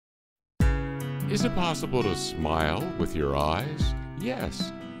Is it possible to smile with your eyes?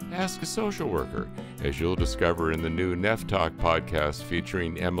 Yes. Ask a social worker, as you'll discover in the new NephTalk podcast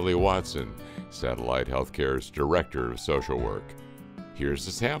featuring Emily Watson, Satellite Healthcare's Director of Social Work. Here's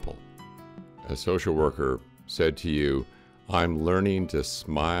a sample. A social worker said to you, "I'm learning to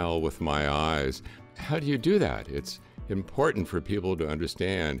smile with my eyes." How do you do that? It's important for people to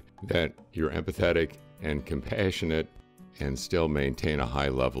understand that you're empathetic and compassionate and still maintain a high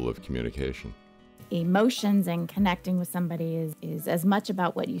level of communication. Emotions and connecting with somebody is as much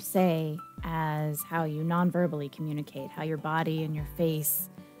about what you say as how you nonverbally communicate, how your body and your face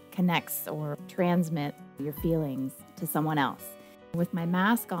connects or transmit your feelings to someone else. With my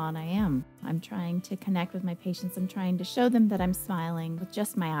mask on, I'm trying to connect with my patients. I'm trying to show them that I'm smiling with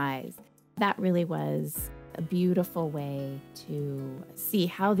just my eyes. That really was a beautiful way to see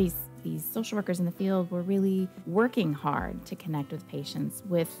how these social workers in the field were really working hard to connect with patients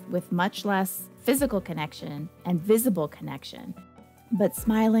with much less physical connection and visible connection, but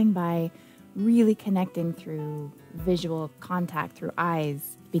smiling by really connecting through visual contact through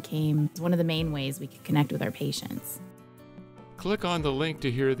eyes became one of the main ways we could connect with our patients. Click on the link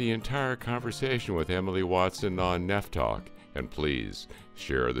to hear the entire conversation with Emily Watson on NephTalk, and please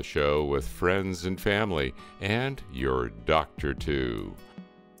share the show with friends and family and your doctor too.